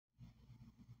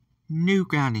new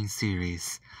grounding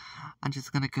series. I'm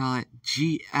just gonna call it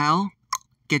GL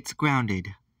Gets Grounded.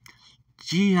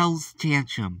 GL's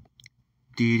Tantrum.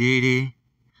 Dee-dee-dee.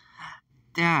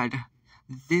 Dad,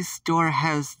 this store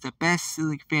has the best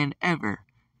ceiling fan ever.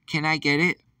 Can I get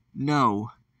it? No.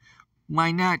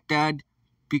 Why not, Dad?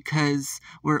 Because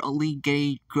we're only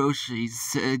getting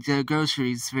groceries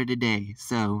for today,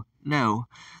 so no.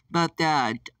 But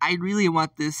Dad, I really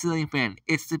want this ceiling fan.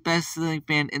 It's the best ceiling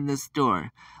fan in the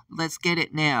store. Let's get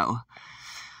it now.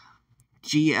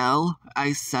 GL,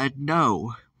 I said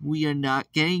no. We are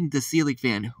not getting the ceiling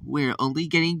fan. We're only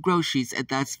getting groceries, and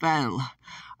that's final.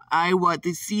 I want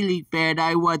the ceiling fan,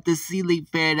 I want the ceiling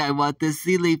fan, I want the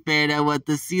ceiling fan, I want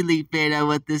the ceiling fan, I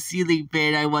want the ceiling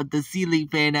fan, I want the ceiling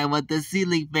fan, I want the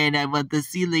ceiling fan, I want the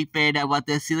ceiling fan, I want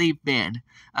the ceiling fan.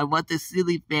 I want the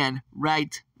ceiling fan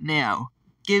right now.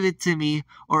 Give it to me,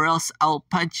 or else I'll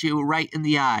punch you right in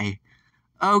the eye.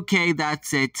 Okay,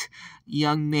 that's it.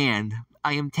 Young man,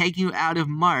 I am taking you out of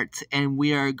Mart, and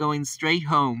we are going straight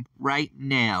home right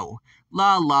now.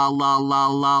 La la la la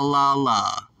la la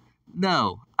la.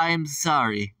 No, I am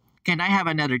sorry. Can I have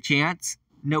another chance?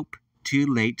 Nope, too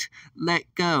late. Let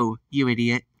go, you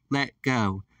idiot. Let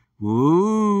go.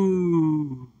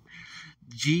 Ooh.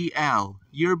 GL,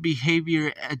 your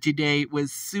behavior today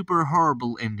was super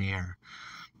horrible in there.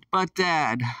 But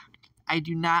Dad, I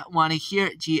do not want to hear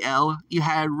it, GL. You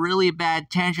had a really bad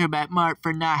tantrum at Mart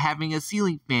for not having a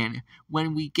ceiling fan.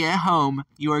 When we get home,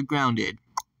 you are grounded.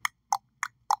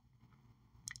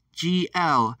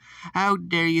 GL, how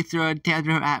dare you throw a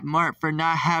tantrum at Mart for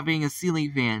not having a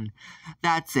ceiling fan?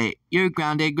 That's it. You're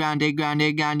grounded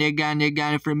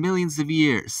for millions of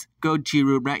years. Go to your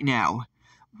room right now.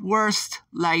 Worst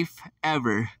life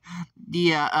ever.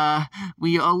 Yeah,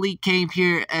 we only came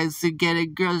here as to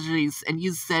get groceries, and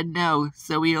you said no,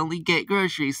 so we only get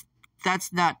groceries.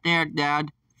 That's not fair,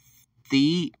 Dad.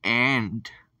 The end.